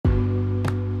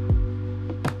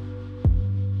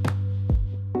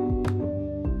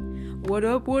What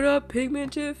up,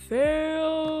 Pigmented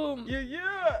Film?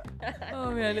 Yeah.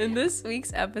 Oh man, in this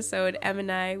week's episode, Em and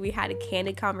I, we had a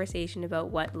candid conversation about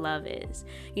what love is.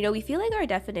 You know, we feel like our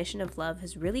definition of love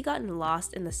has really gotten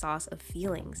lost in the sauce of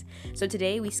feelings. So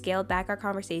today, we scaled back our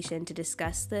conversation to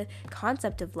discuss the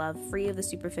concept of love free of the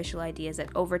superficial ideas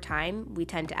that over time, we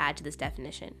tend to add to this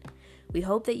definition. We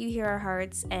hope that you hear our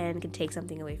hearts and can take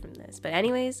something away from this. But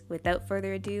anyways, without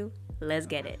further ado, let's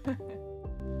get it.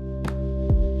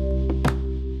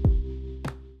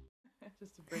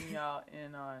 Just to bring y'all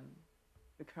in on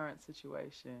the current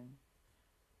situation,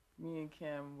 me and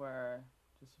Kim were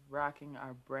just racking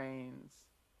our brains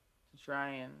to try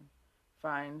and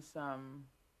find some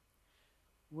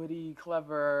witty,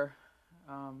 clever,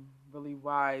 really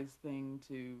wise thing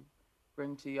to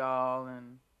bring to y'all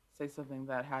and say something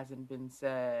that hasn't been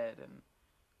said.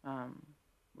 And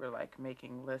we're like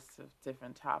making lists of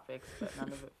different topics, but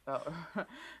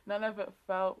none of it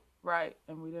felt right,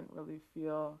 and we didn't really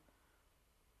feel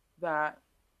that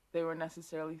they were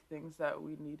necessarily things that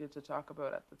we needed to talk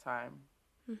about at the time.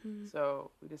 Mm-hmm.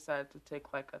 So we decided to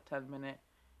take like a 10-minute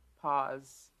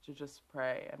pause to just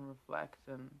pray and reflect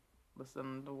and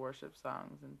listen to worship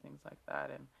songs and things like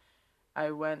that. And I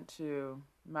went to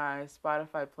my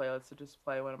Spotify playlist to just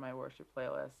play one of my worship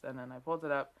playlists, and then I pulled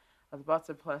it up. I was about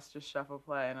to press just shuffle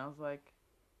play, and I was like,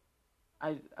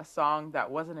 a song that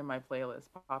wasn't in my playlist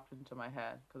popped into my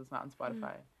head because it's not on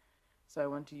Spotify. So I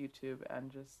went to YouTube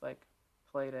and just like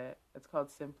played it. It's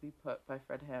called Simply Put by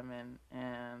Fred Hammond,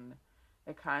 and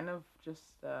it kind of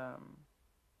just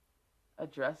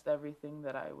addressed everything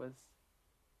that I was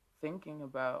thinking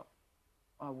about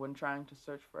when trying to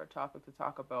search for a topic to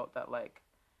talk about that like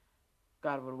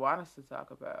God would want us to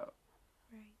talk about.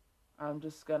 Right. I'm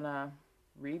just gonna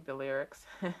read the lyrics.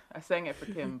 I sang it for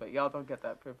Kim, but y'all don't get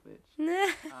that privilege. Y'all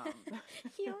don't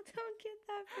get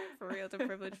that for real. It's a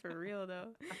privilege for real, though.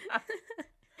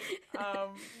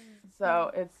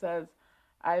 So it says,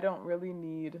 I don't really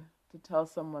need to tell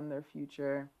someone their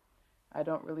future. I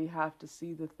don't really have to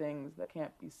see the things that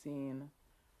can't be seen.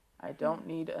 I don't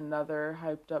need another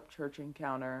hyped up church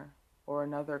encounter or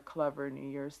another clever New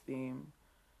Year's theme.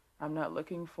 I'm not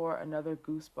looking for another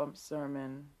goosebump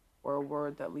sermon or a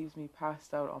word that leaves me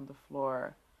passed out on the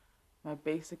floor. My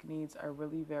basic needs are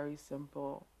really very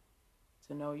simple.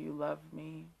 To know you love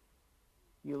me,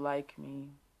 you like me,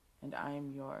 and I am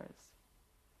yours.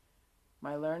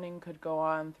 My learning could go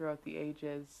on throughout the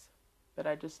ages, but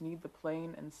I just need the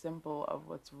plain and simple of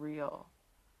what's real.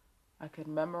 I could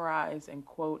memorize and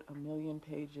quote 1,000,000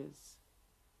 pages,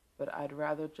 but I'd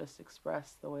rather just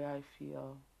express the way I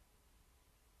feel.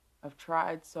 I've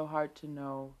tried so hard to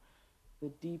know the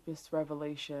deepest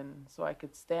revelation so I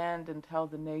could stand and tell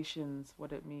the nations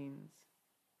what it means.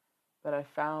 But I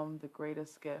found the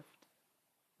greatest gift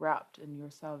wrapped in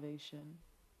your salvation.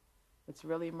 It's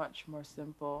really much more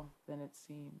simple than it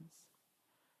seems.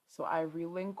 So I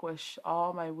relinquish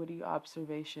all my witty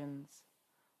observations,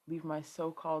 leave my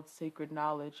so-called sacred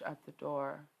knowledge at the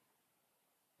door.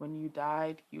 When you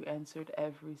died, you answered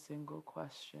every single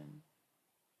question.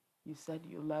 You said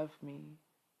you love me,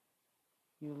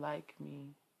 you like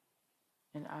me,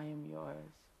 and I am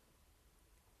yours.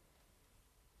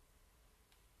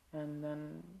 And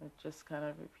then it just kind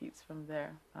of repeats from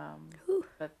there.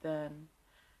 But then,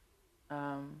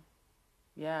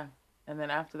 yeah. And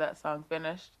then after that song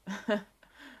finished,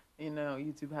 you know,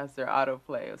 YouTube has their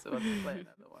autoplay, so let's play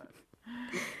another one.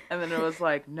 And then it was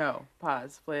like, no,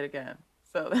 pause, play it again.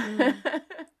 So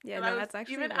Yeah, no, that's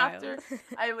actually even wild. after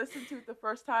I listened to it the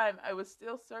first time, I was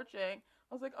still searching.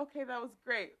 I was like, okay, that was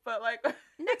great, but like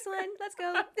next one, let's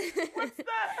go. What's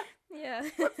that? Yeah.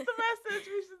 What's the message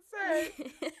we should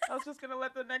say? I was just gonna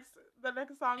let the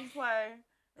next song play.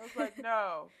 I was like,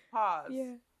 no, pause.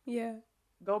 Yeah.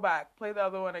 Go back, play the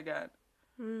other one again.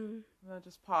 And And I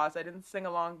just paused. I didn't sing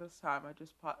along this time. I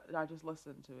just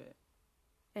listened to it.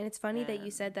 it's funny that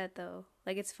you said that, though.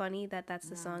 Like, it's funny that that's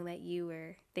the song that you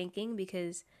were thinking,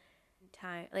 because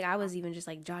I was even just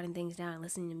like jotting things down,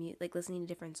 listening to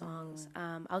different songs.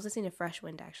 I was listening to Fresh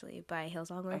Wind, actually, by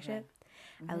Hillsong Worship.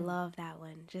 I love that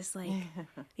one. Just like you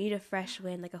need a fresh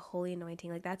wind, like a holy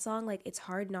anointing. Like that song, like it's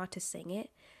hard not to sing it,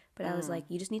 but I was like,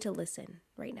 you just need to listen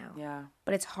right now. Yeah.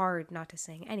 But it's hard not to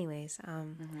sing. Anyways,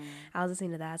 I was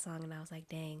listening to that song and I was like,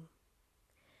 dang.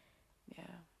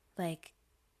 Yeah. Like,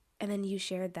 and then you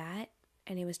shared that,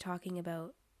 and it was talking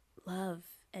about love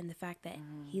and the fact that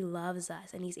he loves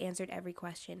us and he's answered every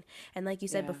question. And like you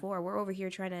said before, we're over here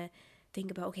trying to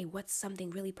think about, okay, what's something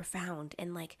really profound?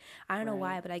 And like, I don't know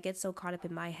why, but I get so caught up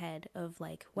in my head of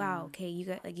like, wow, okay, you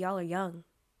got like, y'all are young,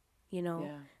 you know,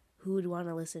 who would want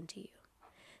to listen to you?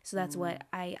 So that's what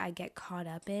I get caught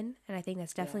up in. And I think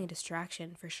that's definitely a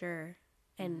distraction for sure.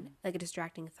 And like a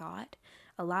distracting thought,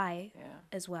 a lie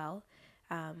as well.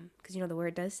 Because, the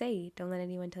word does say, don't let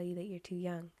anyone tell you that you're too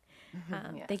young.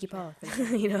 Thank you, Paul.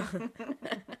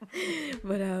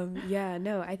 But yeah,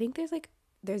 no, I think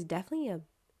there's definitely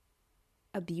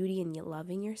a beauty in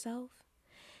loving yourself.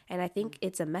 And I think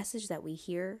it's a message that we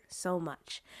hear so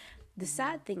much. The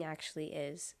sad thing actually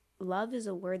is love is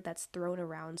a word that's thrown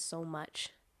around so much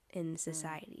in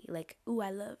society. Like, ooh, I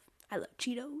love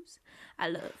Cheetos. I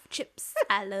love chips.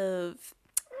 I love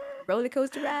roller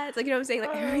coaster rides. Like, you know what I'm saying?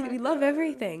 Like, everything. We love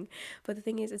everything. But the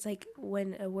thing is, it's like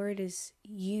when a word is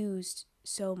used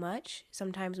so much,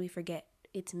 sometimes we forget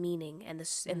its meaning and the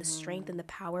strength and the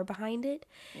power behind it.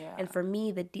 Yeah. And for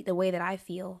me, the way that I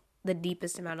feel the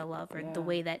deepest amount of love, or the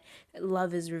way that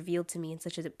love is revealed to me in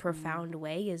such a profound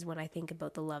way, is when I think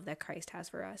about the love that Christ has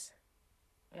for us.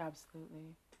 Yeah,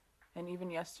 absolutely. And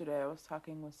even yesterday I was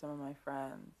talking with some of my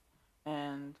friends,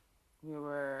 and we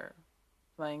were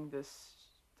playing this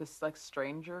like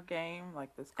stranger game,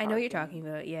 like this I know what you're game. talking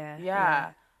about.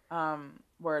 Yeah.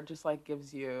 Where it just like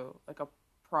gives you like a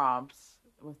prompts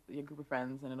with your group of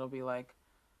friends, and it'll be like,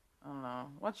 I don't know,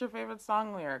 what's your favorite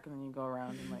song lyric? And then you go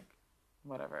around and like,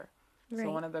 whatever. Right.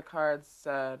 So one of the cards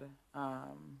said,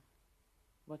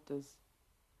 what does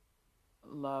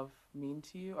love mean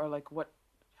to you? Or like,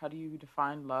 how do you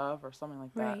define love, or something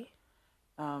like that? Right.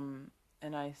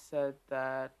 And I said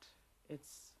that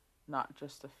it's not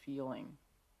just a feeling.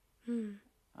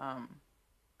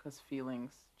 Because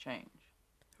feelings change.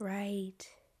 Right.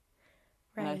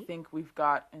 And I think we've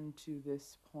got into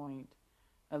this point,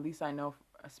 at least I know,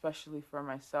 especially for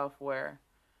myself, where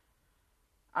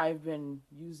I've been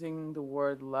using the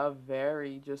word love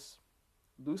very just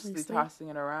loosely tossing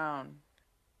it around.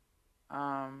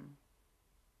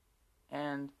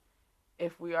 And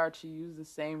if we are to use the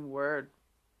same word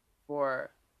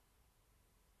for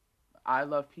I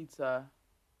love pizza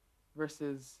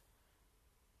versus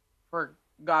for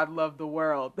God loved the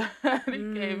world,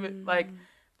 he gave it, like,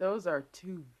 those are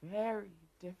two very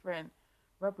different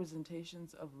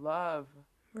representations of love.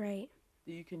 Right.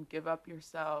 That you can give up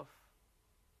yourself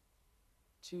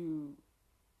to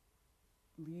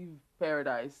leave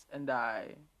paradise and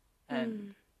die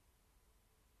and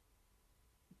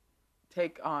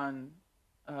take on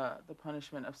the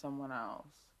punishment of someone else.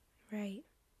 Right.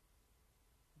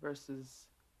 Versus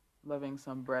loving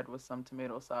some bread with some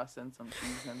tomato sauce and some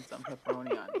cheese and some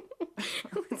pepperoni on it.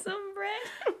 Some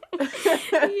bread.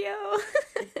 Yo.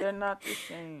 They're not the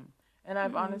same. And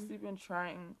I've honestly been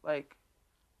trying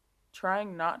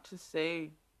not to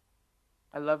say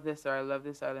I love this, or I love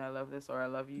this, or I love this, or I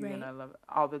love you, and I love it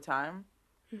all the time,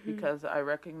 because I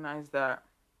recognize that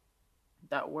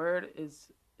word is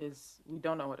we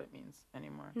don't know what it means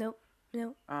anymore. Nope.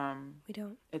 We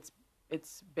don't.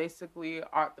 It's basically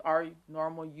our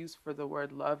normal use for the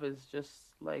word love is just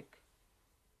like,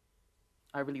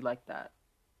 I really like that.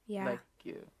 Yeah. Like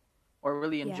you. Or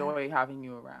really enjoy having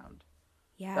you around.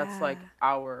 Yeah. That's like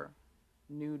our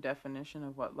new definition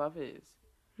of what love is.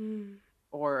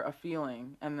 Or a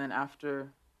feeling. And then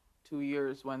after 2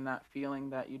 years, when that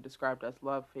feeling that you described as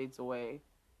love fades away,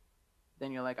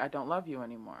 then you're like, I don't love you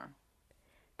anymore.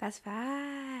 That's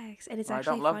facts. And it's or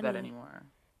actually I don't love funny. that anymore.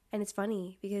 And it's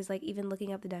funny because, like, even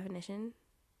looking up the definition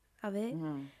of it,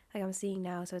 like I'm seeing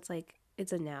now, so it's like,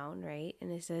 it's a noun, right? And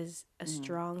it says a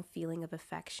strong feeling of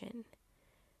affection.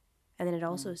 And then it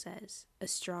also says a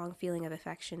strong feeling of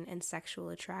affection and sexual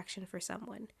attraction for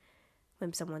someone.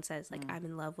 When someone says, like, I'm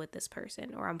in love with this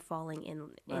person, or I'm falling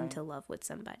into love with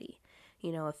somebody.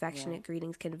 Affectionate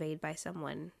greetings conveyed by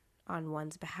someone on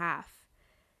one's behalf.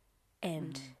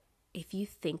 And if you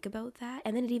think about that,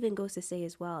 and then it even goes to say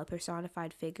as well, a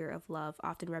personified figure of love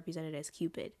often represented as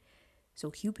Cupid.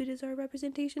 So Cupid is our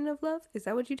representation of love? Is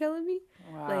that what you're telling me?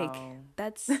 Wow. Like,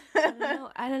 that's,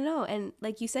 I don't know. And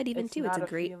like you said, even it's a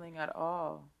great feeling at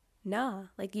all. Nah,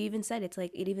 like you even said, it's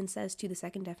like, it even says too, the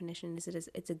second definition is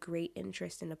it's a great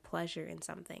interest and a pleasure in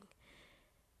something.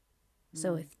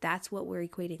 So if that's what we're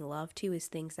equating love to, is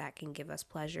things that can give us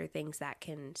pleasure, things that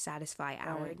can satisfy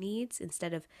our needs,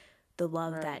 instead of the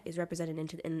love that is represented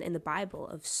in the Bible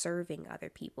of serving other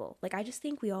people. Like, I just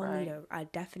think we all need a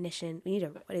definition. We need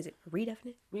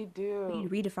redefinition? We do. We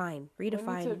need to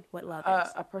redefine what love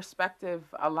is. A perspective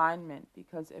alignment,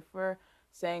 because if we're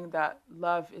saying that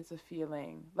love is a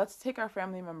feeling, let's take our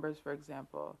family members, for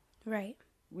example. Right.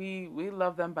 We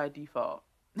love them by default.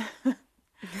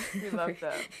 We love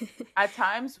them. At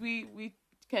times we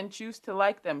can choose to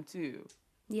like them too.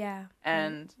 Yeah.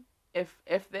 And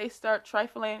if they start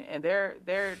trifling and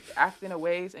they're acting in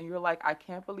ways and you're like, I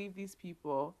can't believe these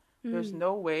people There's Mm.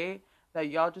 no way that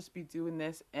y'all just be doing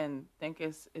this and think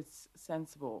it's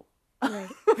sensible. Right.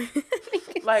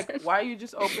 Like, why are you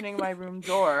just opening my room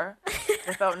door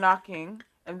without knocking,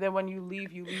 and then when you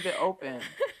leave it open?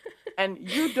 And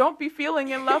you don't be feeling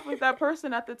in love with that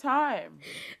person at the time.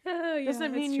 Oh yeah,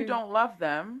 Doesn't that's mean you true. don't love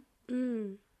them.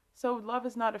 Mm. So love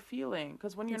is not a feeling,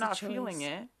 because It's a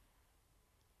choice.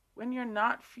 when you're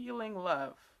not feeling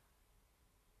love,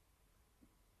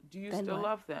 do you Then still what?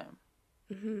 love them?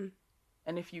 Mm-hmm.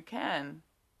 And if you can,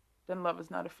 then love is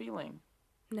not a feeling,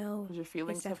 No, because your it's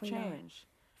feelings have definitely not. changed.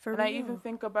 For And I even real.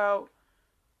 think about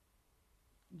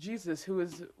Jesus, who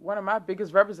is one of my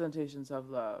biggest representations of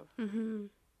love. Mm-hmm.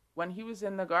 When he was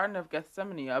in the Garden of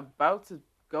Gethsemane, about to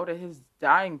go to his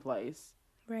dying place,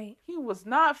 Right. he was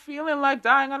not feeling like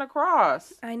dying on a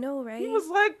cross. I know, He right? was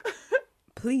like,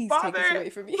 Please take this Father, away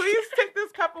from me. please take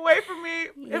this cup away from me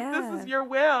if this is Yeah. your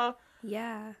will.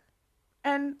 Yeah.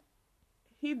 And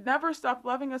he never stopped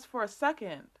loving us for a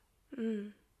second.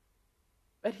 Mm.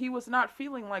 But he was not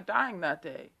feeling like dying that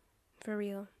day, For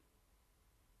real.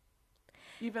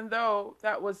 even though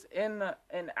that was in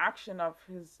an action of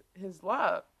his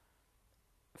love.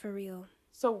 For real.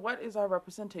 So what is our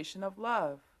representation of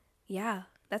love? Yeah.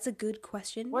 That's a good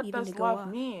question What even to does go love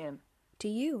off. mean? To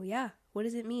you, yeah. What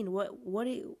does it mean?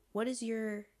 What is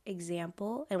your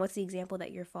example, and what's the example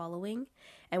that you're following,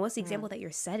 and what's the Mm, example that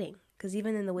you're setting? Because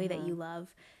even in the way that you mhm,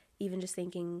 love, even just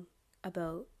thinking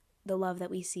about the love that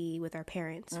we see with our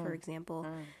parents, for mm, example,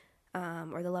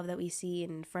 mm, or the love that we see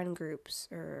in friend groups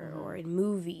or mhm, in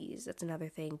movies, that's another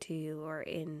thing too, or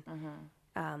in mhm.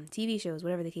 TV shows,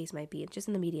 whatever the case might be, just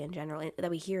in the media in general, and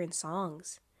that we hear in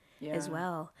songs as Yeah.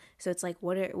 well. So it's like,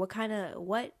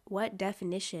 what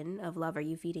definition of love are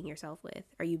you feeding yourself with?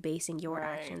 Are you basing your Right.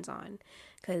 actions on?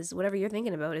 Because whatever you're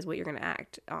thinking about is what you're going to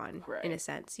act on, in a Right.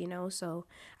 sense, you know. So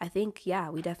I think, yeah,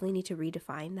 we definitely need to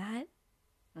redefine that.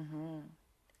 Mhm.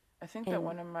 I think that And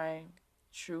one of my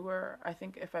I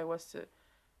think if I was to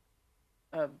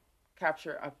uh,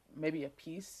 capture maybe a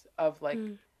piece of like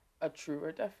mm, a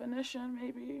truer definition,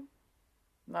 maybe.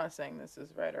 I'm not saying this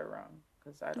is right or wrong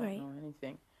because I don't right, know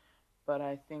anything, but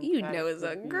I think you that know, it it's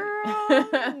a could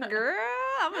be. girl.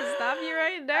 I'm gonna stop you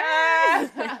right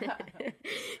there.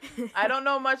 I don't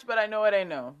know much, but I know what I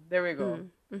know. There we go.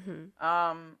 Mm-hmm.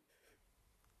 Um,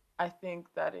 I think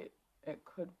that it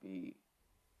could be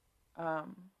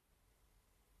um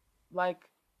like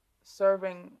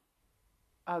serving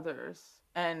others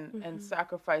and Mm-hmm.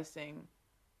 sacrificing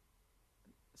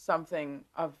something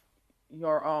of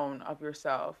your own, of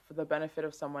yourself, for the benefit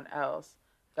of someone else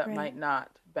that Right, might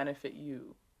not benefit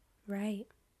you, right.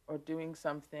 or doing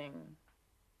something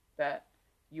that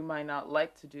you might not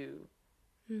like to do,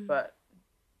 Mm. but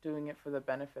doing it for the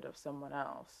benefit of someone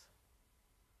else.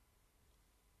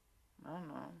 I don't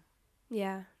know.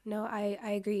 Yeah, no, I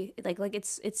agree. Like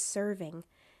it's serving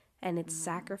and it's Hmm.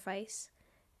 sacrifice.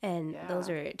 And those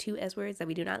Yeah. are two S words that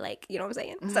we do not like, you know what I'm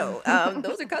saying? So,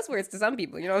 those are cuss words to some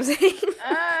people, you know what I'm saying?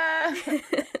 Ah,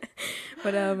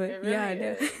 But it really yeah, no.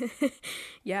 is.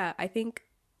 Yeah, I think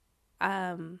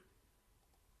um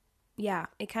yeah,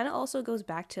 it kind of also goes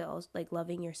back to like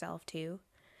loving yourself too.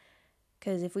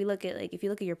 Because if you look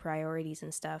at your priorities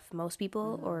and stuff, most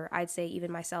people, Mhm. or I'd say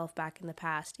even myself back in the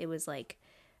past, it was like,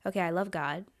 okay, I love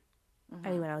God. I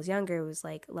mean, Mhm. when I was younger, it was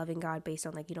like loving God based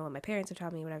on like, you know, what my parents have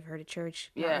taught me, what I've heard at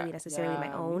church, not Yeah. really necessarily my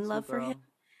Yeah. Me own too, love for Him, girl.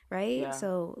 right? Yeah.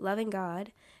 So loving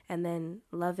God and then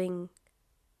loving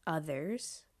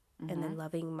others and then Mhm.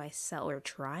 loving myself or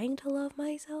trying to love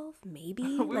myself,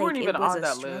 maybe. We weren't Like even it was on a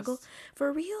that struggle list.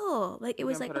 for real. Like it We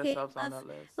was didn't like, put okay, ourselves on that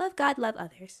list. love God, love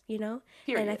others, you know?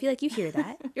 And I Period. feel like you hear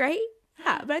that, right?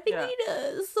 Yeah, but I think we Yeah. need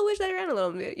to switch that around a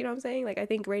little bit. You know what I'm saying? Like I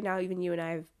think right now, even you and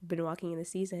I have been walking in the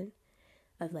season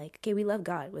of like, okay, we love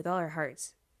God with all our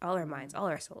hearts, all our minds, Mhm. all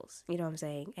our souls. You know what I'm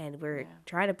saying? And we're Yeah.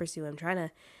 trying to pursue Him, trying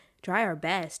to try our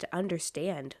best to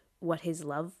understand what His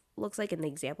love looks like and the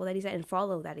example that He set and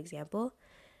follow that example.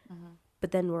 Mhm.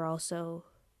 But then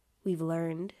we've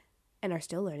learned and are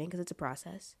still learning because it's a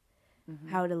process Mhm.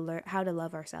 how to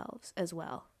love ourselves as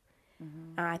well.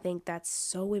 Mhm. And I think that's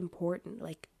so important.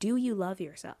 Like, do you love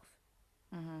yourself?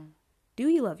 Mhm. Do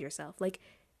you love yourself? Like,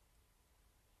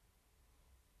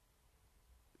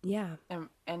 yeah,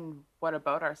 And what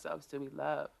about ourselves do we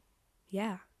love?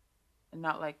 yeah. And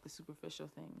not like the superficial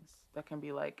things that can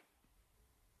be like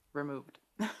removed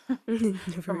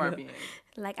For from our real. being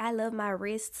Like, I love my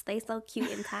wrists. They so cute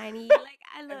and tiny. Like,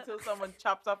 I love. until someone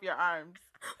chops off your arms,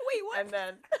 Wait, what? and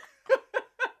then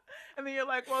and then you're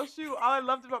like, well, shoot, all I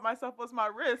loved about myself was my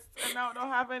wrists, and now I don't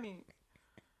have any.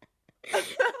 Oh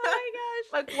my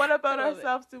Like, what gosh. I about love it.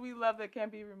 ourselves do we love that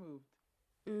can't be removed?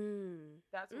 Mm.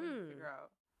 That's what we need to Mm. figure out.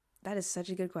 That is such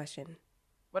a good question.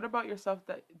 What about yourself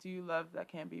that do you love that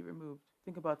can't be removed?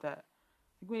 Think about that.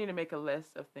 I think we need to make a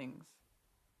list of things.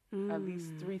 At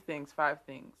least Mm. 3 things, 5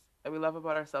 things that we love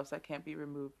about ourselves that can't be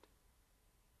removed.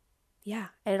 Yeah.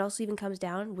 And it also even comes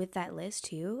down with that list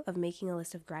too of making a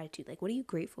list of gratitude. Like, what are you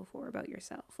grateful for about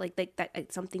yourself? Like that,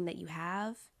 like something that you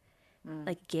have, Mm.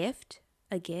 like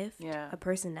a gift, Yeah. a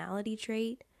personality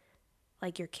trait,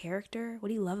 like your character. What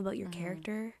do you love about your Mm-hmm.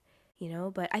 character? You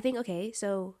know, but I think, okay,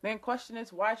 so Then question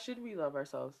is, why should we love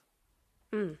ourselves?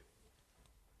 mm,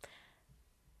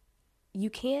 you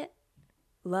can't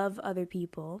love other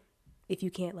people if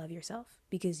you can't love yourself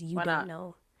because you Why don't not?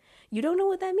 know. You don't know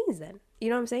what that means then. You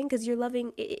know what I'm saying? Because you're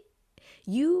loving it.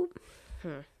 You.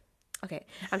 Okay.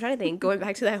 I'm trying to think. Going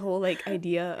back to that whole like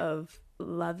idea of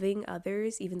loving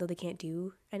others even though they can't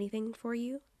do anything for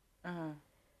you. Uh-huh.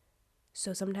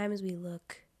 So sometimes we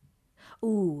look.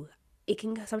 Ooh. It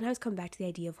can sometimes come back to the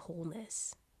idea of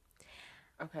wholeness.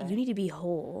 You Okay. need to be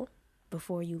whole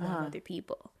before you love Uh-huh. other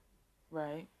people.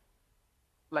 Right.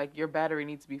 Like your battery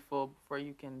needs to be full before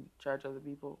you can charge other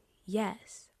people.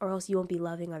 Yes. Or else you won't be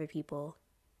loving other people.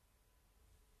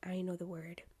 I know the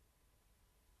word.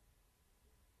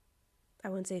 I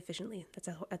wouldn't say efficiently.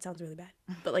 That sounds really bad.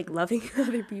 But like loving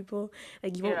other people,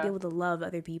 like you won't be Yeah. able to love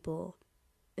other people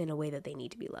in a way that they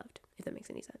need to be loved, if that makes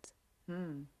any sense.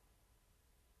 Hmm.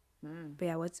 Hmm. But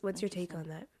yeah, what's your take Interesting. on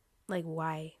that? Like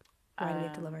why do we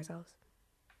have to love Um. ourselves?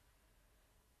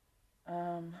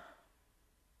 Um.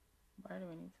 Why do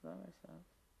we need to love ourselves?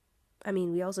 I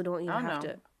mean, we also don't I even don't have know.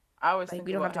 to I always like think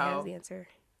we don't have about to have how the answer.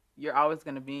 you're always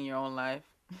gonna be in your own life.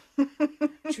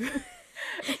 True.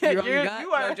 You're all you got. You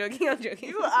No, I'm are joking. I'm joking.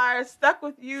 you are stuck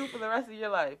with you for the rest of your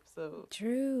life. So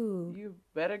True. you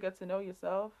better get to know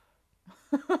yourself.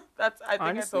 I think I told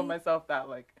Honestly. myself that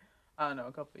like I don't know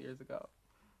a couple of years ago.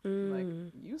 I'm like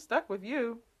Mm. you stuck with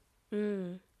you,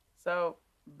 Mm. so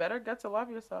better get to love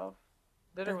yourself.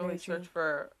 Didn't That's really very true. search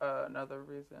for another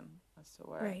reason as to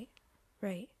why. Right.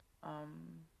 Right.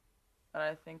 Um, but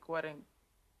I think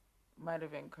might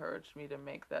have encouraged me to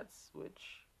make that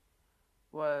switch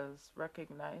was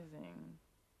recognizing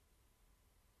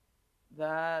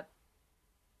that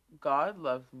God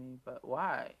loves me, but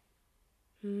why?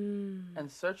 Mm.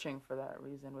 And searching for that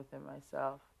reason within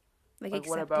myself. Like Like,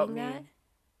 what about accepting that. me?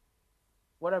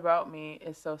 What about me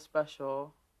is so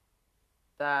special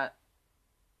that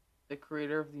the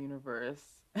creator of the universe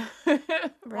wants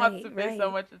Right. to pay so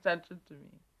Right. much attention to me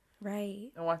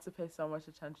Right. and wants to pay so much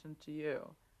attention to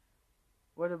you?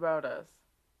 What about us?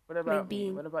 What Like about me?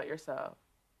 being What about yourself?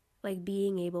 like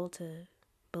being able to And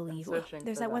believe. Well, searching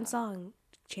there's for that one that. song,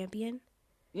 Champion.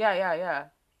 Yeah, yeah, yeah.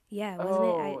 Yeah, wasn't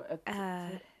it? Oh,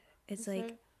 It's you like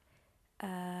say?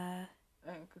 uh,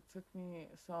 I think it took me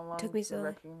so it took long me to so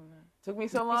recognize. Took me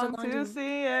so took me so long long to to.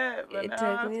 see it, but It now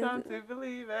took I've me. come to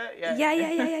believe it. Yeah, Yeah, yeah,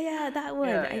 yeah, yeah, yeah. yeah, yeah. That one.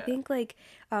 Yeah, I yeah. think like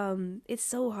it's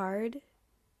so hard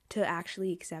to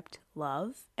actually accept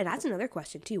love, and that's another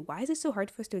question too. Why is it so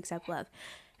hard for us to accept love?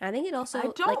 And I think it I also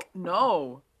don't like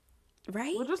know. We're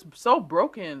right. just so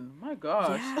broken. My gosh.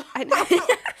 Yeah, I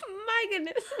my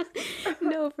goodness.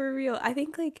 No, for real. I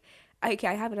think like okay,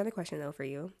 I have another question though for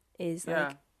you. Is Yeah.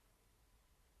 like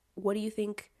what do you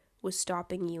think was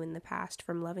stopping you in the past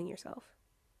from loving yourself?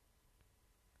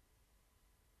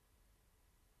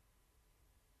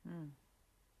 Hmm.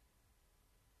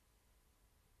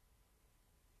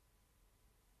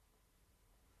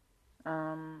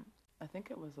 I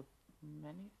think it was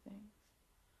many things.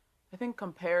 I think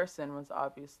comparison was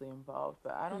obviously involved,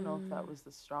 but I don't know if that Mm, was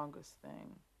the strongest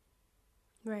thing.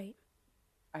 right.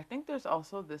 I think there's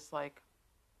also this like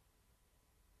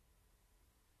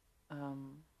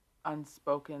um,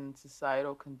 unspoken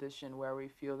societal condition where we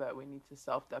feel that we need to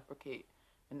self-deprecate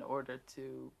in order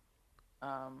to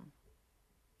um,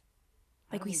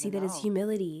 I Like don't we see even that as know.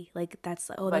 humility. Like that's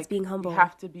oh, that's Like being we humble.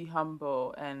 have to be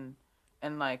humble and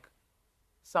like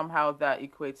somehow that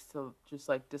equates to just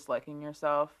like disliking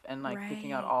yourself and like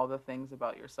picking out Right. all the things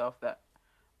about yourself that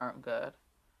aren't good.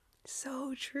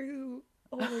 So true.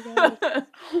 Oh my gosh.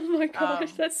 Oh my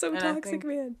gosh, um that's so and I toxic, think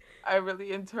man. I really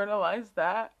internalized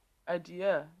that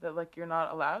idea that like you're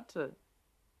not allowed to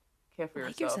care for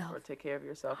Like yourself or yourself. take care of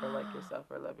yourself or like yourself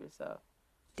or love yourself.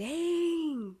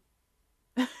 Dang.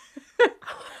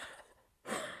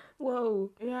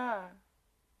 Whoa. Yeah.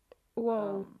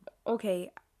 Whoa. Um,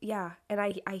 Okay. Yeah, and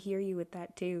I hear you with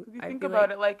that too. if you I think feel about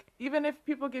like it, like even if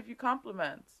people give you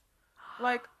compliments,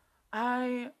 like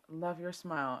I love your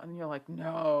smile, and you're like,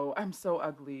 no, I'm so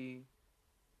ugly.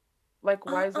 Like,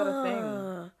 why is that a thing?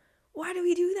 uh-uh. Why do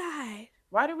we do that?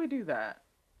 Why do we do that?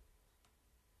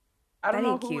 I don't That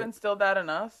know ain't who cute. instilled that in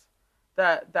us.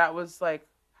 That was like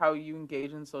how you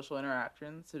engage in social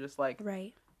interactions to just like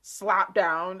Right. slap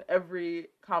down every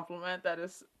compliment that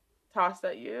is tossed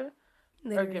at you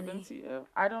or given Literally. to you.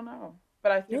 I don't know,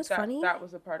 but I You know think what's that funny? that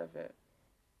was a part of it.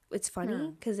 It's Hmm.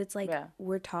 funny because it's like Yeah.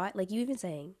 we're taught, like you even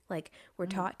saying, like we're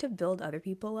Hmm. taught to build other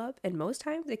people up, and most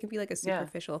times it can be like a Yeah.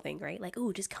 superficial thing, right? Like,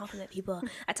 oh, just compliment people.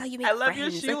 That's how you I make love your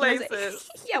friends. Like, you know, shoelaces.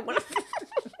 yeah. What?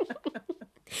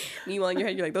 Meanwhile, in your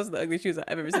head, you're like, those are the ugliest shoes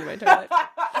I've ever seen in my entire life.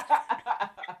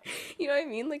 You know what I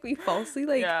mean? Like we falsely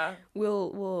like Yeah.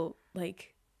 will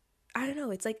like I don't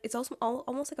know. It's like it's also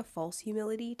almost like a false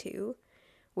humility too,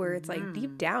 where it's like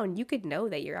deep Hmm. down you could know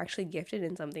that you're actually gifted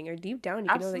in something, or deep down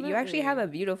you could know that you actually have Absolutely. a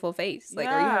beautiful face,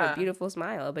 like, or you have a Yeah. beautiful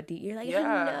smile, but you're like, oh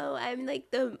Yeah. no, I'm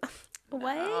like the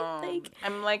what? Like,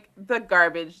 I'm like the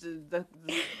garbage, the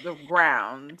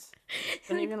ground.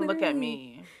 Don't like even look at literally,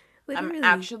 me. I'm literally,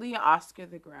 actually Oscar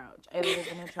the Grouch. I live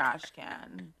in a trash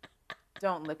can.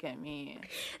 Don't look at me.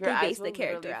 Your they eyes base the will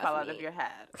character literally off fall out of me. your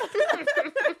head.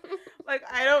 Like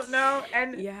I don't know,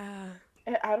 and Yeah.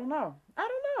 I don't know. I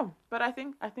don't know, but I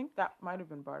think that might have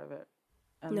been part of it,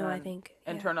 and No, I then think,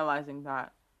 yeah. internalizing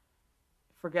that,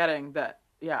 forgetting that.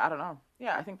 Yeah, I don't know.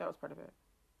 Yeah, I think that was part of it.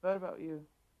 What about you?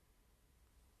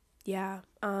 Yeah.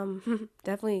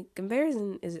 Definitely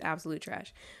comparison is absolute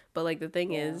trash. But like the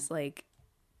thing Yeah. is like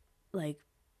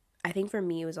I think for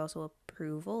me it was also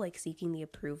approval, like seeking the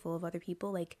approval of other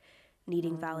people, like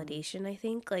needing Mm, validation, I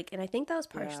think. Like, and I think that was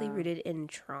partially yeah. rooted in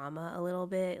trauma a little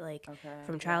bit, like Okay.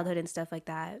 from Yeah. childhood and stuff like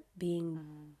that, being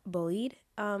Mm, bullied.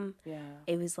 yeah.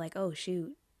 It was like, oh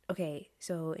shoot. Okay,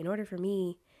 so in order for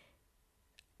me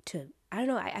to, I don't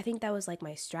know, I think that was like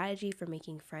my strategy for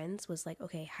making friends was like,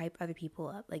 okay, hype other people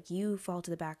up. Like you fall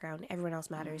to the background, everyone else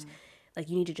matters. Mm, Like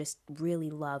you need to just really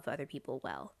love other people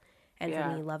well. And for yeah.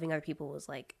 me, loving other people was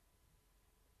like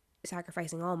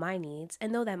sacrificing all my needs.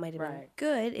 And though that might have been Right.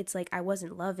 good, it's like I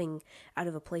wasn't loving out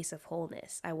of a place of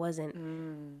wholeness. I wasn't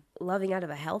Mm, loving out of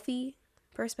a healthy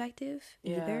perspective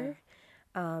yeah. either.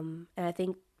 And I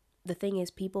think the thing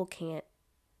is, people can't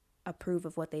approve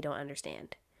of what they don't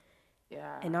understand.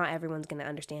 Yeah. And not everyone's going to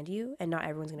understand you, and not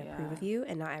everyone's going to approve Yeah. of you,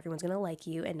 and not everyone's going to like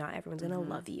you, and not everyone's going to Mm-hmm.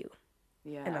 love you.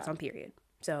 And Yeah. that's on period.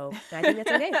 So I think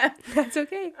that's okay. That's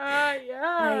okay.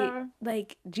 Yeah.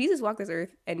 Like Jesus walked this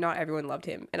earth and not everyone loved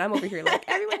him. And I'm over here like,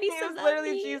 everyone needs He to was love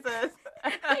literally me. Jesus.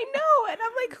 I know. And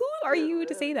I'm like, who are you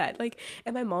to say Literally. that? Like,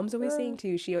 and my mom's always saying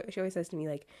too, she always says to me,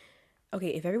 like, okay,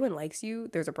 if everyone likes you,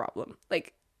 there's a problem.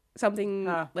 Like something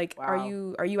Huh. like Wow. are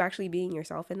you actually being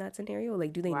yourself in that scenario?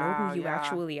 Like, do they know who Wow. you Yeah.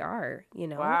 actually are? You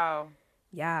know? Wow.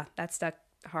 Yeah, that stuck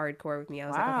hardcore with me. I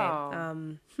was like, okay,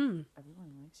 Wow.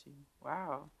 Everyone likes you.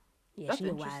 Wow. yeah, That's she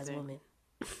a wise interesting. woman.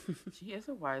 She is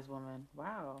a wise woman.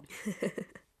 Wow.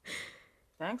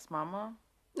 Thanks, Mama.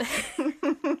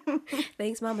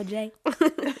 Thanks, Mama J.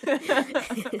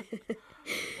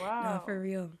 No, Wow. for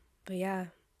real. But yeah,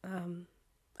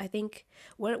 I think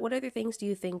what other things do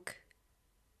you think,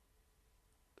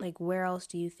 like where else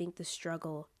do you think the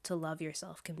struggle to love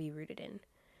yourself can be rooted in?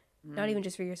 Not Mm. even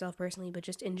just for yourself personally, but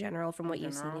just in general from In what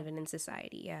you've seen general, even in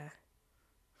society. Yeah.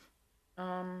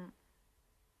 um,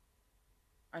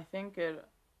 I think it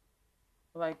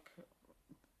like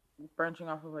branching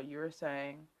off of what you were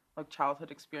saying, like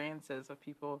childhood experiences of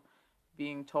people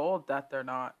being told that they're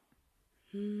not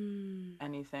Hmm.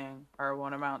 anything or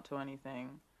won't amount to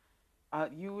anything.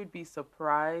 You would be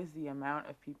surprised the amount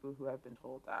of people who have been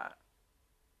told that,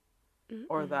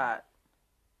 or Mm-mm. that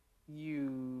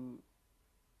you,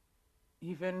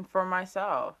 even for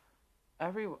myself,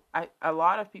 a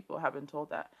lot of people have been told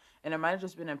that, and it might have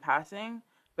just been in passing.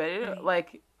 But Right.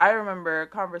 like I remember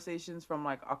conversations from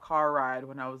like a car ride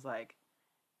when I was like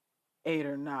 8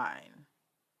 or 9,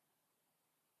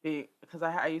 because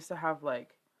I used to have like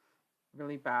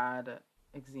really bad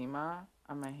eczema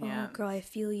on my Oh, girl, hands, I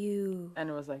feel you. and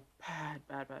it was like bad,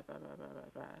 bad, bad, bad, bad, bad,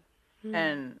 bad, bad, Hmm.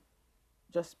 and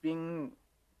just being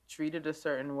treated a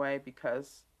certain way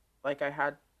because like I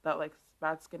had that like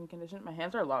bad skin condition. My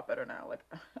hands are a lot better now.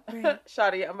 Right. Like,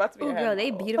 shoddy, I'm about to be Oh, a hand girl,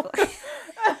 they model. beautiful.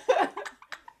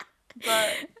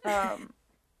 But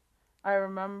I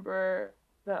remember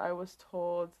that I was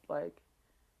told like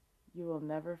you will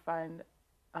never find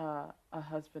a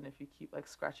husband if you keep like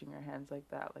scratching your hands like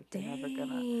that. Like you're never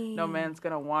gonna. No Dang. man's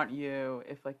gonna want you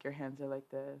if like your hands are like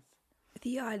this.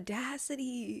 The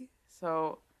audacity.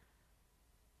 So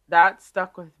that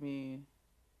stuck with me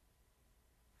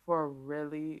for a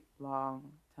really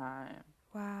long time.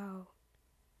 Wow.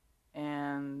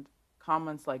 And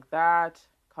comments like that,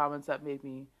 comments that made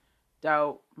me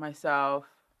doubt myself,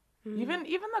 Hmm. even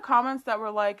the comments that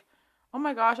were like, "Oh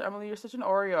my gosh, Emily, you're such an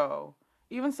Oreo."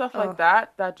 Even stuff like Oh,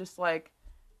 that just like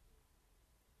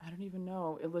I don't even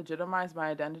know, it legitimized my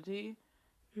identity,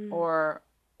 Mm.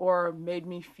 or made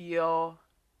me feel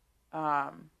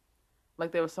um,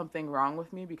 like there was something wrong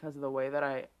with me because of the way that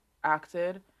I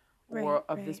acted, Right, or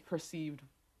of this right. perceived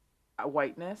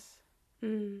whiteness,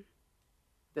 Mm.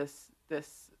 this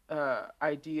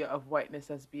idea of whiteness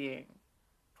as being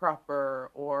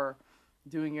proper, or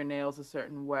doing your nails a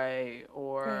certain way, Right.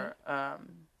 or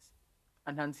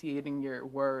enunciating your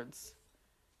words,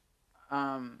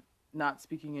 um, not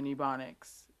speaking in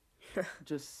ebonics,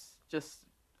 just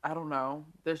I don't know.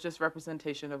 There's just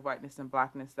representation of whiteness and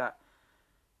blackness that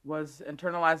was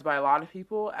internalized by a lot of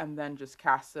people and then just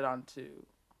casted onto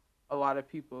a lot of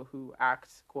people who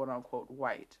act quote unquote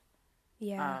white.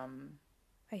 Yeah, Um,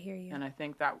 I hear you. and I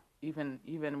think that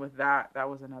even with that, that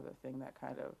was another thing that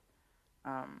kind of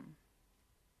um,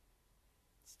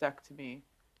 stuck to me,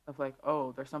 of like,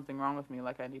 oh, there's something wrong with me.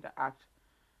 Like I need to act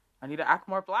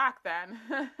more black then,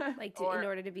 Like to in or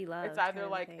order to be it's loved either kind of a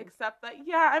like thing. accept that,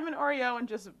 yeah, I'm an Oreo, and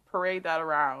just parade that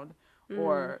around, Mm.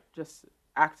 or just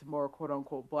act more quote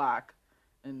unquote black,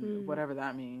 and Mm. whatever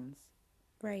that means.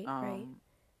 Right, right. Um,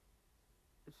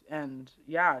 and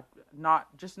yeah, not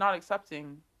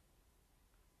accepting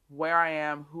where I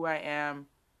am, who I am,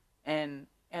 and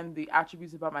the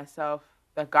attributes about myself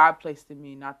that God placed in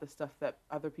me, not the stuff that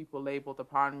other people labeled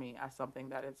upon me as something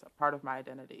that is a part of my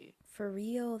identity. For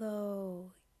real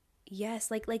though. Yes,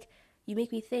 like you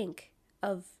make me think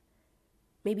of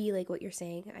maybe like what you're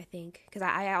saying, I think, because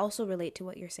I also relate to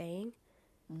what you're saying.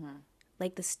 Mhm.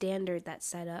 Like the standard that's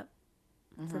set up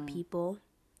for Mhm. people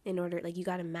in order, like you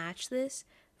got to match this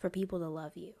for people to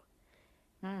love you.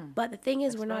 Hmm. But the thing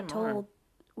is, we're Explain not more. told,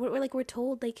 we're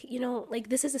told, like, like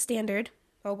this is a standard.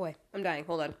 Oh boy, I'm dying.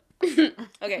 Hold on.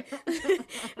 Okay.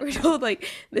 We're told, like,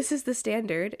 this is the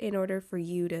standard in order for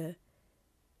you to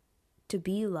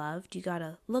be loved. You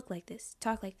gotta look like this,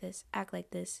 talk like this, act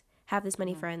like this, have this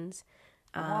many Mhm. friends.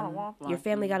 I want to walk Your like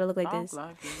family you, gotta look like talk this.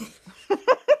 like you.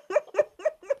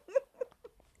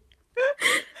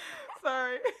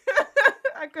 Sorry,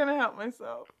 I couldn't help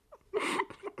myself. I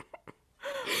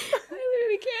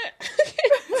literally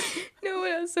can't. No,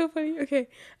 that's so funny. Okay.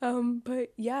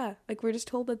 But yeah, like we're just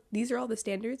told that these are all the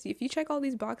standards. If you check all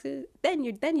these boxes, then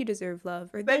you deserve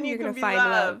love, or Then then you you're gonna can be find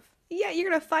loved. love. Yeah, you're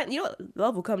gonna find,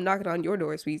 love will come knocking on your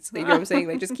door, sweets. You know what I'm saying?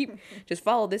 Like just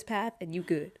follow this path and you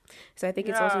good. So I think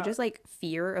it's also Yeah. just like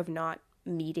fear of not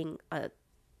meeting a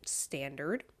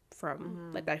standard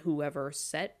from like Mhm. that whoever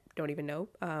set, don't even know.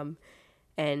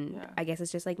 And Yeah. I guess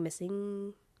it's just like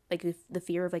missing, like the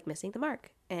fear of like missing the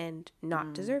mark and not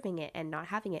Mm. deserving it and not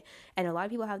having it. And a lot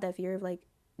of people have that fear of like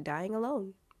dying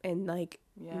alone and like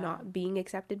Yeah. not being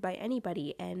accepted by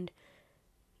anybody. And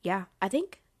yeah, I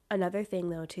think another thing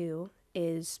though too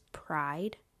is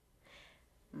pride.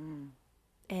 Mm.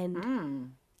 And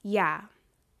Mm. yeah,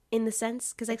 in the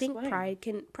sense, because I think Explain.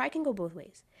 pride can go both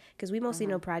ways, because we mostly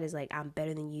know Mhm. pride is like I'm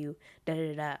better than you, da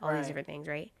da da da, all these Right. different things,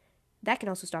 right? That can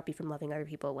also stop you from loving other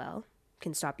people well,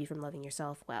 can stop you from loving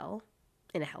yourself well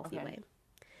in a healthy Okay. way.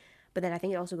 But then I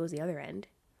think it also goes the other end,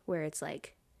 where it's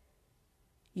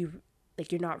you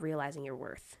like you're not realizing your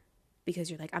worth because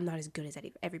you're like I'm not as good as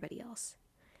everybody else.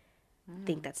 I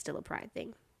think Mm. that's still a pride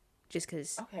thing, just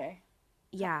because. Okay.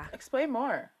 Yeah, Explain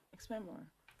more. Explain more.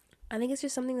 I think it's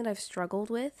just something that I've struggled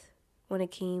with when it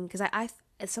came, because I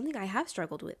it's something I have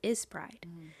struggled with is pride.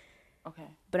 Mm.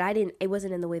 Okay. But I didn't, it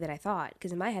wasn't in the way that I thought,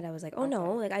 because in my head I was like, oh no,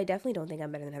 Okay. like I definitely don't think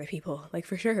I'm better than other people, like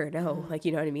for sure, no, Mm. like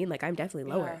you know what I mean, like I'm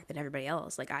definitely lower Yeah. than everybody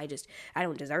else, like I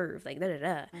don't deserve, like da da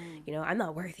da, Mm. I'm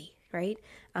not worthy, right?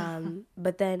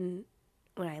 But then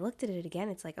when I looked at it again,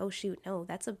 it's like, oh shoot, no,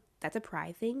 that's a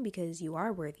pride thing, because you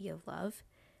are worthy of love.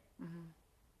 Mhm.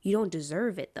 You don't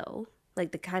deserve it though,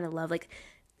 like the kind of love, like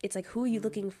it's like, who are you Mm.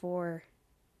 looking for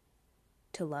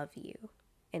to love you,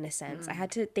 in a sense? I Mm.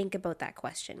 had to think about that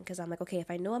question, because I'm like, okay,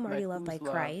 if I know I'm already Like loved by who's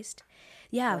love? Christ,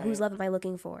 yeah, whose Right. love am I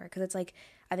looking for? Because it's like,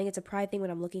 I think it's a pride thing when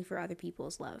I'm looking for other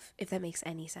people's love, if that makes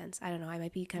any sense. I don't know, I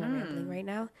might be kind of rambling Mm. right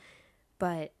now,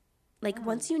 but like Mm.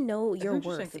 once you know It's your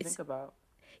interesting worth, to think it's, about.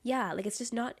 yeah, like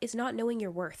it's not knowing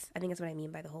your worth. I think that's what I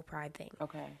mean by the whole pride thing.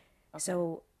 Okay. Okay.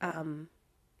 So Yeah.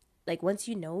 like once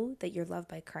you know that you're loved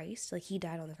by Christ, like he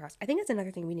died on the cross, I think that's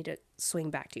another thing we need to swing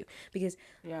back to, because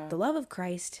Yeah. the love of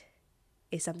Christ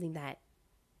is something that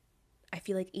I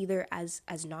feel like either as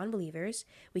non-believers,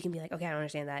 we can be like, okay, I don't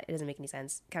understand that, it doesn't make any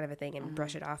sense, kind of a thing, and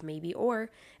brush Mhm. it off maybe, or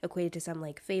equate it to some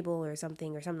like fable or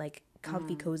something, or some like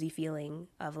comfy Mhm. cozy feeling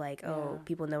of like, oh, Yeah.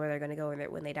 people know where they're going to go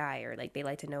when they die, or like they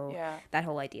like to know Yeah. that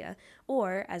whole idea.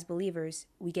 Or as believers,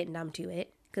 we get numb to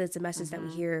it because it's a message that we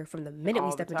Mhm. hear from the minute we All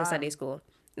the step into Sunday time. school.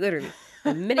 Literally.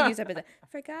 The minute you step in,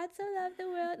 for God so loved the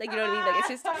world. Like, you know what I mean? Like, it's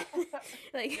just,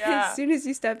 like, as Yeah. soon as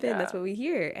you step in, that's Yeah. what we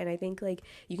hear. And I think, like,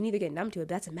 you can either get numb to it, but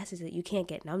that's a message that you can't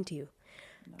get numb to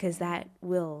because No. that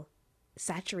will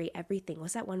saturate everything.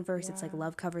 What's that one verse? It's like, Yeah.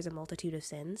 love covers a multitude of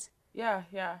sins. Yeah.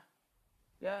 Yeah.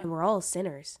 Yeah. And we're all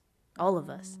sinners, all of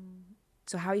us. Um,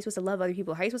 So, how are you supposed to love other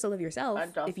people? How are you supposed to love yourself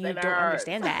Unjust if you don't sinners.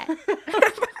 understand that?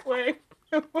 Wait.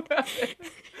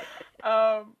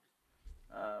 um.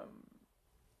 Um.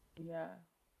 Yeah.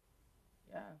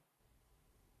 Yeah.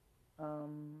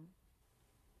 Um.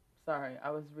 Sorry,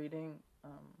 I was reading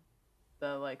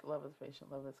the like love is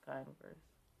patient, love is kind verse.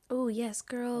 Oh yes,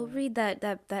 girl, So. read that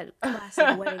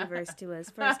classic wedding verse to us.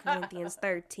 1 Corinthians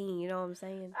 13. You know what I'm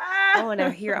saying? I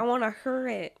wanna hear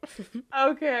it.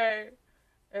 Okay.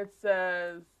 It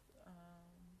says,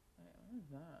 wait, what is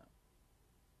that?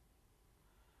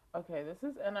 Okay, this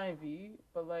is NIV,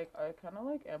 but like I kind of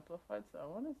like Amplified, so I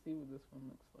want to see what this one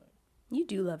looks like. You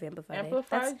do love Amplified, eh?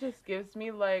 Amplified just gives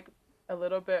me like a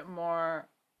little bit more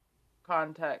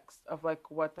context of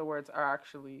like what the words are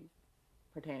actually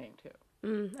pertaining to.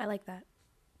 I like that.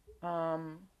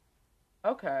 Um,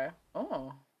 okay.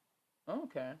 Oh,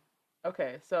 okay.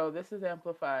 Okay, so this is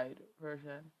Amplified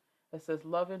version. It says,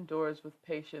 love endures with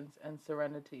patience and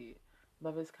serenity.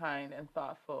 Love is kind and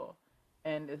thoughtful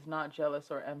and is not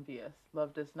jealous or envious.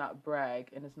 Love does not brag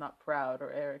and is not proud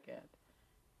or arrogant.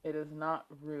 It is not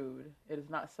rude. It is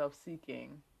not self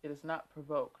seeking. It is not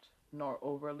provoked, nor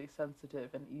overly sensitive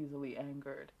and easily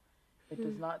angered. It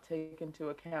does not take into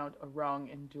account a wrong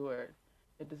endured.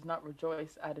 It does not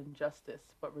rejoice at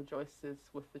injustice, but rejoices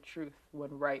with the truth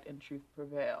when right and truth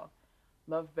prevail.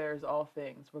 Love bears all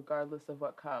things, regardless of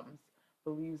what comes,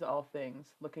 believes all things,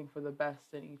 looking for the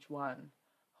best in each one,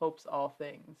 hopes all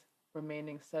things,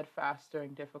 remaining steadfast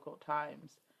during difficult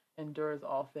times, endures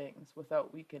all things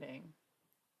without weakening.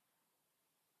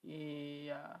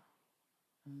 Yeah.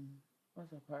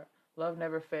 What's that part? Love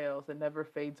never fails, it never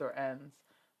fades or ends.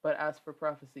 But as for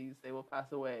prophecies, they will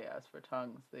pass away. As for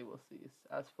tongues, they will cease.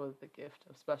 As for the gift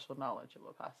of special knowledge, it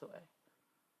will pass away.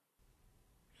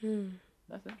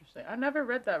 That's interesting. I never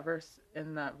read that verse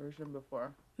in that version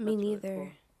before. Me That's really neither. cool.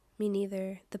 Me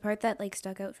neither. The part that like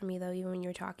stuck out for me though, even when you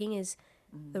were talking, is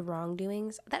the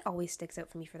wrongdoings. That always sticks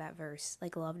out for me for that verse.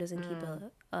 Like love doesn't keep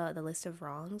the list of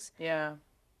wrongs. Yeah.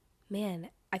 Man,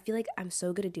 I feel like I'm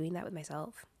so good at doing that with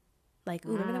myself. Like,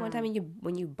 ooh, remember that one time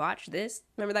when you botched this?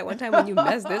 Remember that one time when you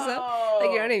messed this up?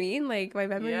 Like, you know what I mean? Like, my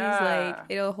memory is like, Yeah.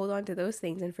 it'll hold on to those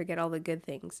things and forget all the good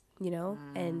things, you know?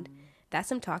 And that's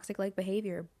some toxic like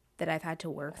behavior that I've had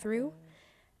to work through.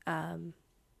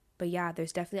 But yeah,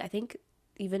 there's definitely, I think,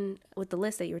 even with the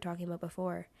list that you were talking about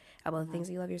before, about the things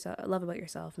that you love about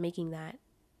yourself, making that,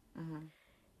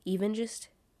 even just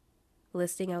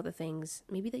listing out the things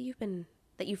maybe that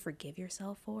you forgive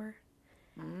yourself for,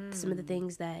 some of the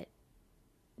things that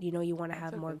you want to That's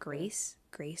have a more good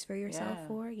grace for yourself Yeah.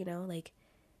 for, like,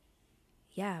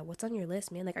 yeah, what's on your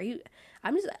list, man? Like,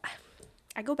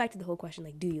 I go back to the whole question,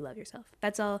 like, do you love yourself?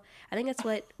 That's all. I think that's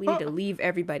what we need to leave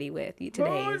everybody with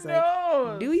today Who is like,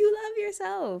 knows? do you love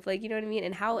yourself? Like, you know what I mean?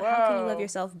 And how can you love Wow.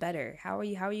 yourself better? How are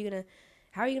you gonna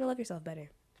love yourself better?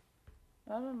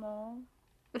 I don't know.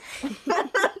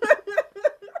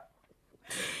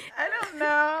 I don't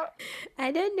know.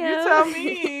 I don't know. You tell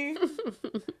me.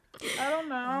 I don't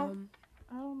know.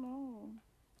 I don't know.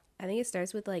 I think it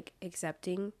starts with like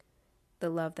accepting the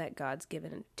love that God's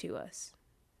given to us,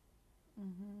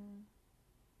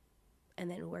 and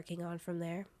then working on from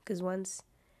there. Because once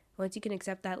you can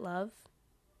accept that love,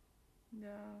 Yeah.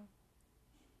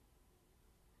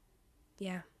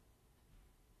 yeah.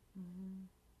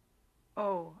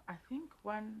 Oh, I think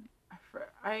when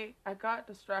I got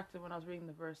distracted when I was reading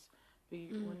the verse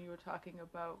when you were talking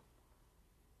about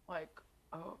like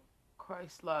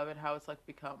Christ's love and how it's like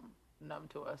become numb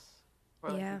to us or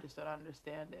like Yeah. we just don't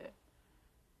understand it.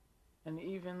 And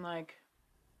even like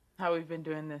how we've been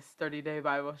doing this 30-day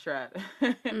Bible shred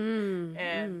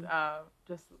and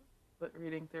just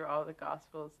reading through all the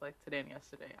Gospels like today and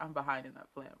yesterday. I'm behind in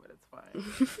that plan, but it's fine.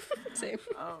 Same.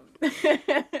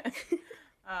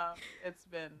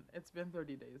 It's been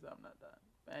 30 days. I'm not done.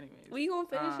 But anyways, We gonna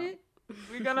finish it?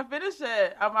 we're gonna finish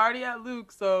it. I'm already at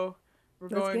Luke, so we're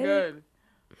Let's going get it. good.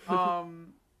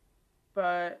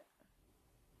 But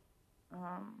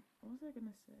what was I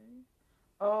gonna say?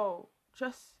 Oh,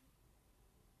 just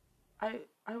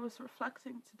I was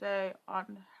reflecting today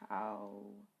on how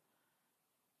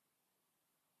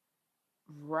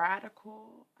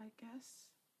radical, I guess,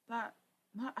 that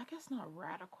not I guess not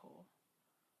radical.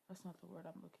 That's not the word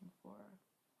I'm looking for.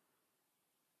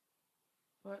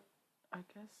 But I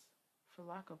guess for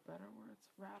lack of better words,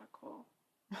 radical.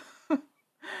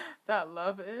 that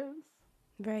love is,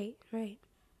 Right, right.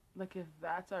 like if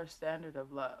that's our standard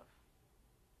of love,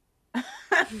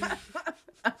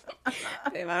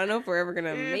 Babe, I don't know if we're ever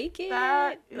gonna if make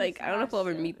that it. is Like, I don't know our if we'll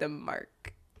ever meet the standard,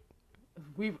 mark.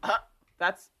 we've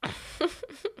that's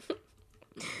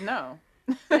no.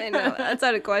 I know, that's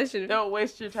not a question. Don't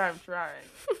waste your time trying.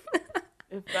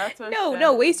 If that's our No,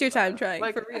 standard waste of your time love, trying,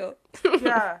 like for real.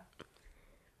 yeah,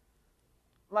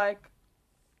 like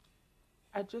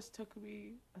it just took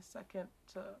me a second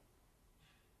to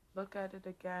look at it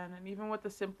again, and even with the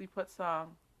Simply Put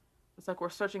song, it's like we're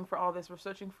searching for all this,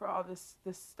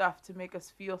 this stuff to make us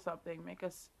feel something, make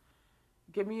us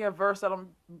give me a verse that'll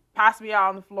pass me out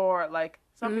on the floor, like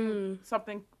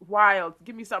something wild,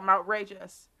 give me something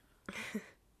outrageous.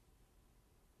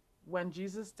 When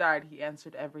Jesus died, he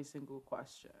answered every single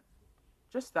question.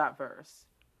 Just that verse.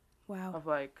 Wow. Of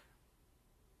like,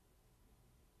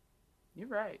 you're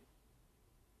right.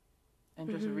 And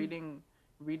just reading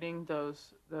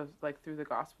those like through the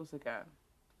Gospels again.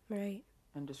 Right.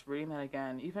 And just reading that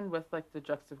again, even with like the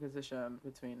juxtaposition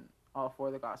between all four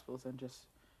of the Gospels, and just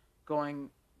going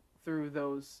through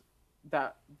those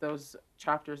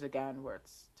chapters again where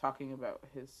it's talking about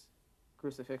his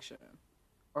crucifixion,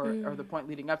 or the point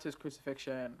leading up to his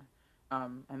crucifixion,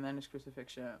 and then his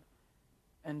crucifixion,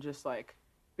 and just like,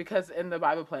 because in the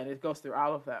Bible plan it goes through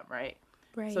all of them, right?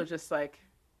 Right. So just like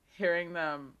hearing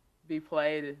them be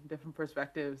played in different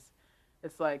perspectives,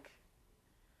 it's like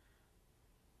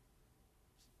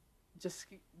just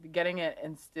getting it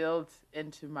instilled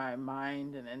into my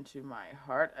mind and into my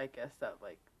heart, I guess, that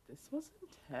like this was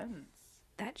intense.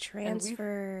 That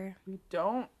transfer. We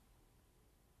don't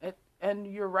it, and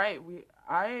you're right, we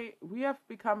have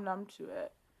become numb to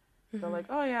it. So like,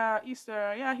 oh yeah,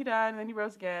 Easter, yeah, he died and then he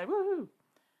rose again, woohoo.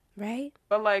 Right.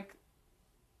 But like,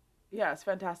 yeah, it's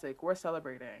fantastic, we're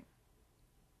celebrating,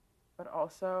 but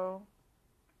also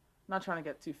not trying to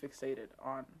get too fixated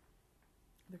on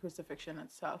the crucifixion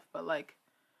itself, but like,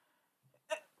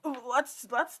 let's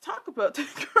talk about the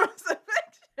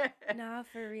crucifixion. Nah,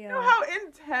 for real. You know how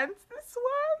intense this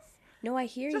was? No, I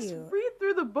hear Just you. read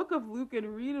through the book of Luke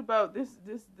and read about this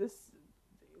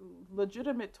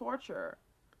legitimate torture.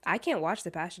 I can't watch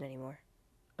The Passion anymore.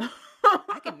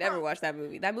 I could never watch that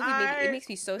movie. That movie it makes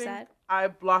me so sad. I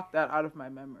blocked that out of my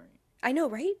memory. I know,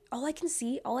 right? All I can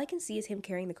see is him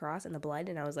carrying the cross and the blood,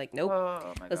 and I was like, nope.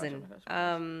 Oh my Listen,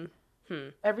 gosh.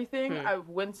 Everything I'm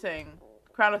wincing,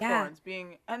 crown of thorns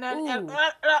being, and then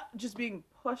just being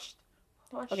pushed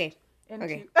into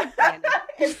into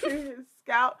his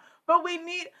scalp. But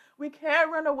we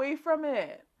can't run away from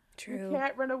it. True. We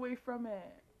can't run away from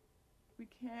it. We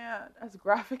can't. As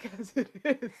graphic as it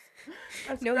is.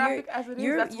 That's what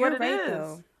it right, is.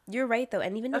 Though. You're right, though.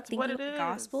 And even thinking about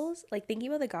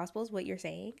the Gospels, what you're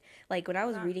saying, like when I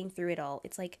was reading through it all,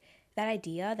 it's like that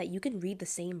idea that you can read the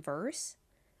same verse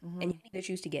and you can either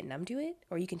choose to get numb to it,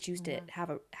 or you can choose to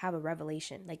have a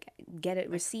revelation, like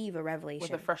receive a revelation.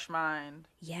 With a fresh mind.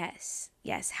 Yes.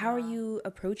 How are you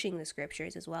approaching the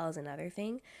scriptures as well as another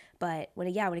thing. But when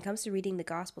it comes to reading the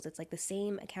Gospels, it's like the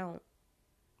same account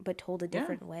but told a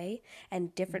different way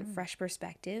and different fresh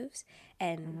perspectives.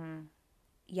 And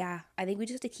I think we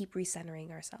just have to keep recentering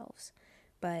ourselves.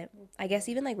 But I guess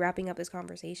even like wrapping up this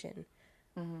conversation,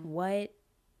 what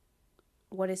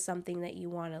is something that you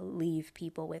want to leave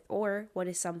people with, or what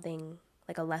is something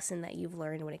like a lesson that you've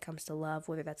learned when it comes to love,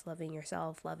 whether that's loving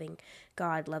yourself, loving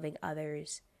God, loving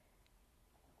others?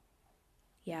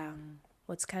 Yeah.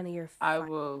 What's kind of your I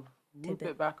will loop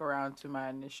it back around to my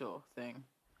initial thing,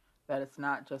 that it's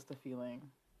not just a feeling.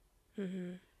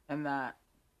 And that,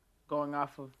 going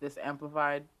off of this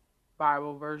amplified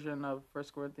Bible version of 1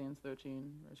 Corinthians 13,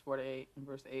 verse 4 to 8, and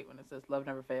verse 8, when it says love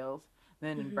never fails,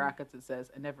 then in brackets it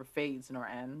says it never fades nor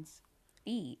ends.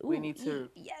 We need to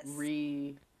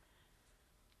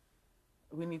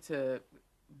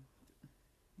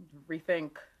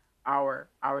rethink our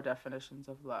definitions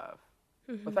of love,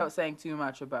 without saying too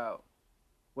much about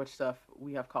which stuff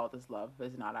we have called as love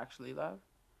is not actually love,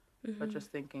 but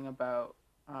just thinking about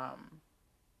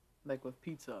like with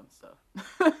pizza and stuff.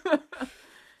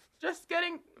 Just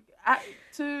getting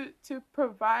to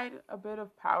provide a bit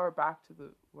of power back to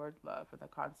the word love and the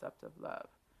concept of love,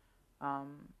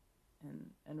 and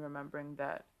remembering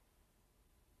that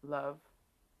love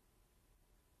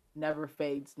never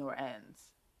fades nor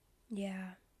ends.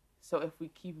 Yeah. So if we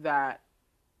keep that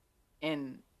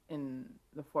in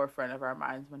the forefront of our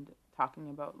minds when talking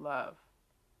about love,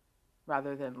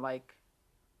 rather than like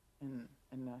in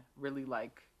really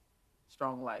like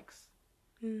strong likes,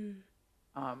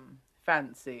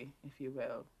 fancy, if you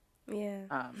will,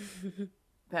 yeah,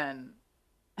 then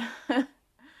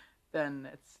then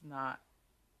it's not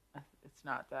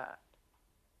that.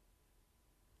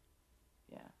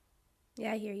 Yeah.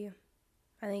 Yeah, I hear you.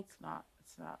 I think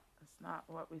It's not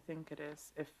what we think it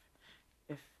is if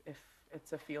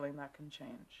it's a feeling that can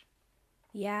change.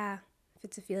 yeah, if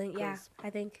it's a feeling, yeah, I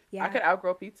think yeah. I could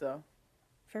outgrow pizza.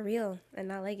 For real, and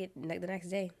not like it the next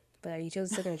day. But are you still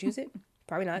gonna choose it?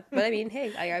 Probably not. But I mean,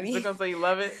 hey, I mean, still gonna say you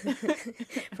love it?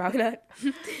 Probably not.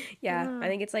 Yeah, I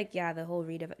think it's like, yeah, the whole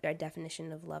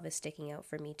definition of love is sticking out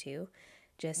for me too.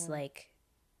 Just like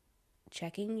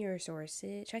checking your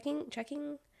sources,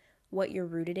 checking what you're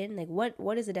rooted in. Like,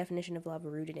 what is the definition of love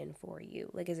rooted in for you?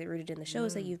 Like, is it rooted in the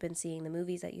shows that you've been seeing, the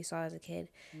movies that you saw as a kid?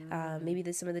 Maybe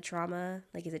some of the trauma,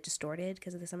 like, is it distorted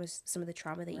because of some of the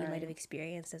trauma that you might have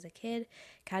experienced as a kid?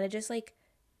 Kind of just like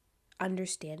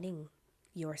understanding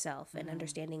yourself and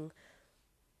understanding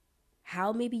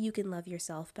how maybe you can love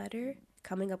yourself better,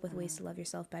 coming up with ways to love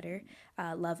yourself better,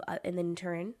 and then in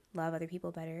turn love other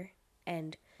people better,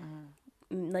 and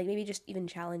like maybe just even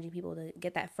challenging people to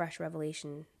get that fresh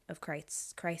revelation of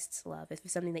Christ's love. If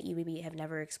it's something that you maybe have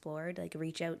never explored, like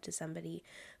reach out to somebody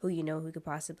who you know who could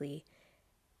possibly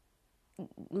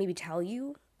maybe tell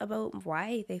you about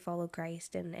why they follow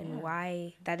Christ and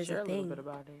why that is a thing. Share a little bit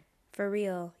about it. For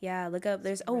real. Yeah, look up.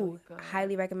 There's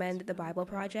highly recommend the Bible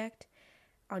Project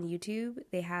on YouTube.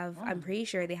 They have I'm pretty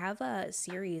sure they have a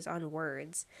series on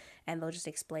words, and they'll just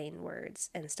explain words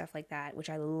and stuff like that, which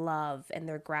I love, and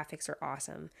their graphics are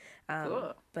awesome.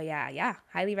 Cool. But yeah,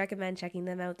 highly recommend checking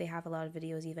them out. They have a lot of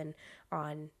videos even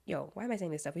on why am I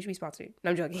saying this stuff? We should be sponsored. No,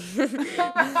 I'm joking.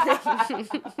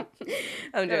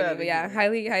 I'm joking, but yeah,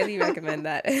 highly recommend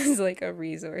that as like a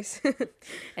resource.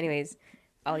 Anyways,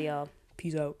 all y'all,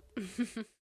 peace out.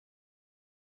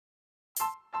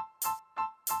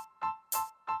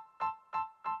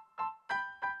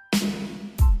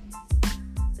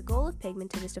 The goal of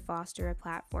Pigmented is to foster a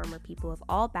platform where people of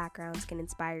all backgrounds can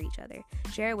inspire each other,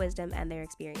 share wisdom and their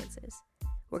experiences.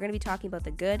 We're going to be talking about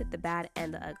the good, the bad,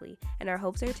 and the ugly, and our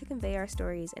hopes are to convey our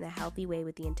stories in a healthy way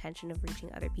with the intention of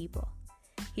reaching other people.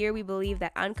 Here we believe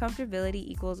that uncomfortability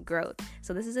equals growth,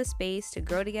 so this is a space to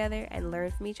grow together and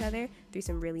learn from each other through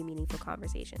some really meaningful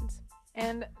conversations.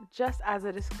 And just as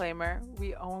a disclaimer,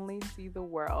 we only see the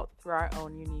world through our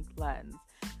own unique lens.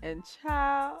 And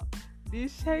child,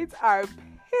 these shades are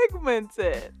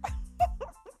pigmented.